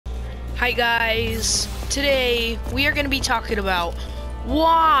Hi guys, today we are going to be talking about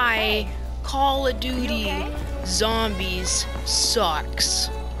why Call of Duty Zombies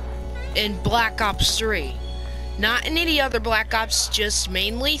sucks in Black Ops 3. Not in any other Black Ops, just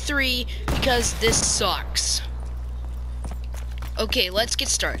mainly 3 because this sucks. Okay, let's get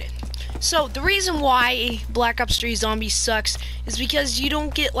started. So, the reason why Black Ops 3 Zombies sucks is because you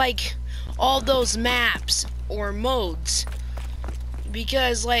don't get like all those maps or modes.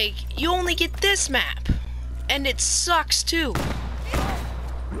 Because, like, you only get this map. And it sucks, too.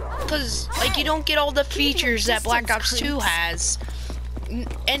 Because, like, you don't get all the features that Black Ops 2 has.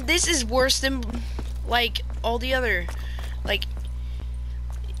 And this is worse than, like, all the other. Like,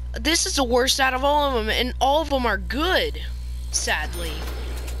 this is the worst out of all of them. And all of them are good, sadly.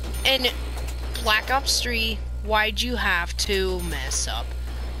 And Black Ops 3, why'd you have to mess up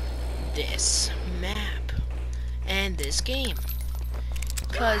this map and this game?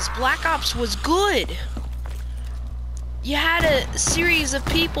 Because Black Ops was good. You had a series of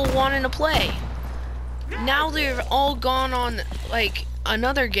people wanting to play. Now they've all gone on like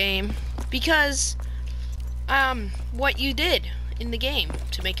another game because what you did in the game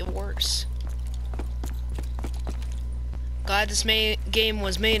to make it worse. Glad this game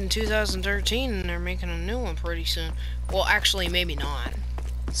was made in 2013 and they're making a new one pretty soon. Well, actually, maybe not.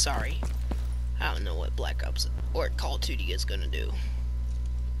 Sorry. I don't know what Black Ops or Call of Duty is gonna do.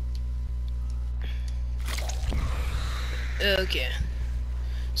 Okay,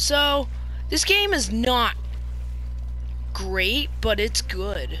 so this game is not great, but it's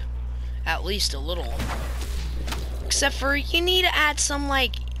good, at least a little. Except for you need to add some,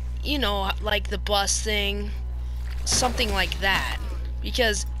 like, you know, like the bus thing, something like that,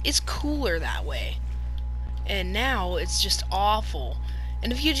 because it's cooler that way. And now it's just awful.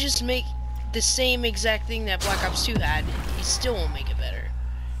 And if you just make the same exact thing that Black Ops 2 had, you still won't make it better.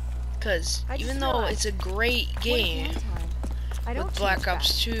 Because even though it's a great game with Black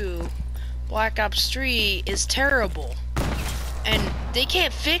Ops 2, Black Ops 3 is terrible. And they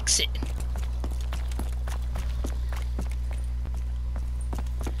can't fix it.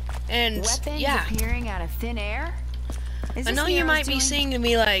 And yeah, appearing out of thin air? I know you might be saying to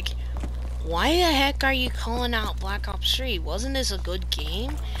me like, why the heck are you calling out Black Ops 3? Wasn't this a good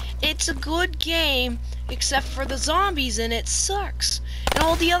game? It's a good game, except for the zombies in it sucks. And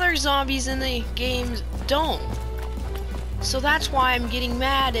all the other zombies in the games don't. So that's why I'm getting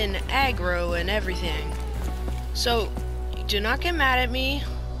mad and aggro and everything. So, do not get mad at me.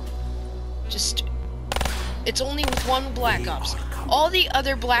 Just, it's only with one Black Ops. All the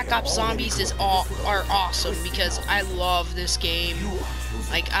other Black Ops zombies are awesome because I love this game.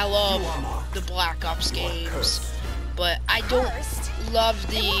 Like, I love the Black Ops games. But I don't love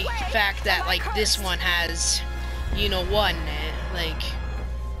the fact that, like, this one has, you know, what in it. Like,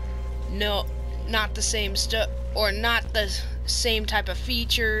 no, not the same stuff, or not the same type of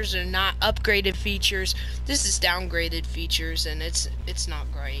features, or not upgraded features. This is downgraded features, and it's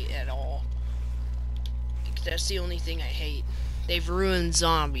not great at all. That's the only thing I hate. They've ruined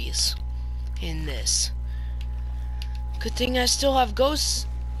zombies in this. Good thing I still have ghost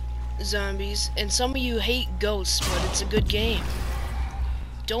zombies, and some of you hate ghosts, but it's a good game.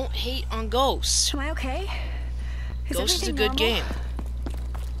 Don't hate on Ghosts. Am I okay? Ghost is a good game.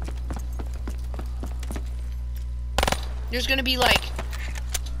 There's gonna be like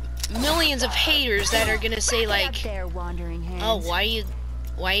millions of haters that are gonna say like, oh, why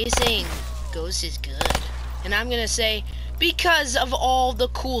are you saying Ghost is good? And I'm gonna say, because of all the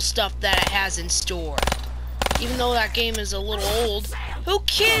cool stuff that it has in store. Even though that game is a little old, who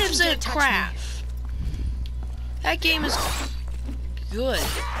gives a crap? That game is good.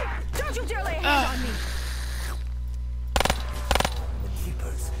 Don't you dare lay a hand on me. The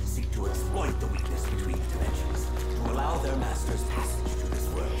Keepers seek to exploit the weakness between the dimensions to allow their masters passage to this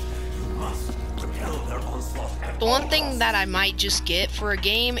world. You must repel their onslaught at The one thing that I might just get for a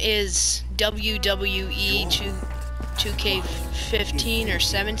game is WWE 2K15 or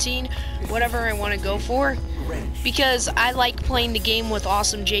 17, whatever I want to go for, because I like playing the game with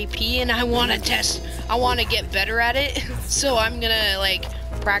Awesome JP and I want to get better at it. So I'm gonna like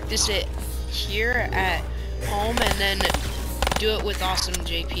practice it here at home and then do it with Awesome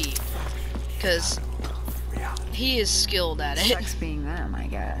JP, because he is skilled at it. Sucks being them, I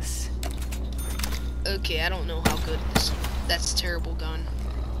guess. Okay, I don't know how good this. That's a terrible gun.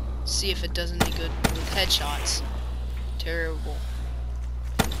 See if it does any good with headshots. Terrible.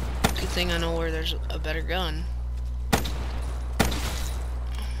 Good thing I know where there's a better gun.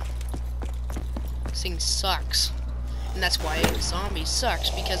 This thing sucks. And that's why Zombies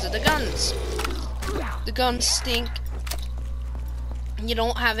sucks, because of the guns. The guns stink. you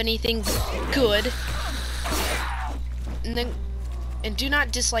don't have anything good, and do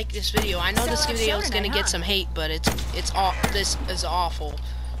not dislike this video. I know this video is gonna get some hate, but this is awful.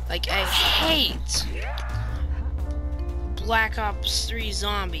 Like, I hate Black Ops 3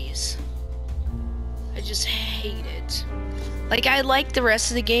 Zombies. I just hate it. Like, I like the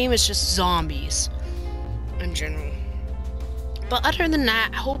rest of the game, it's just zombies in general. But other than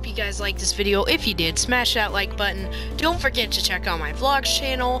that, I hope you guys liked this video. If you did, smash that like button. Don't forget to check out my vlogs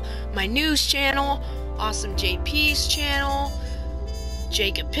channel, my news channel, Awesome JP's channel,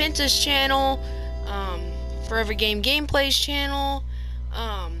 Jacob Pinta's channel, Forever Game Gameplay's channel,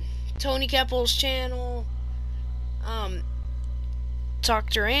 Tony Keppel's channel,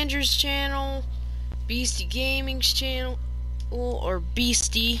 Dr. Andrew's channel, Beastie Gaming's channel, or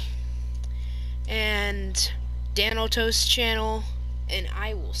Beastie, and Danoto's channel, and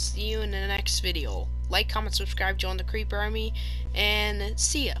I will see you in the next video. Like, comment, subscribe, join the Creeper Army, and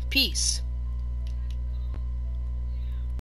see ya. Peace.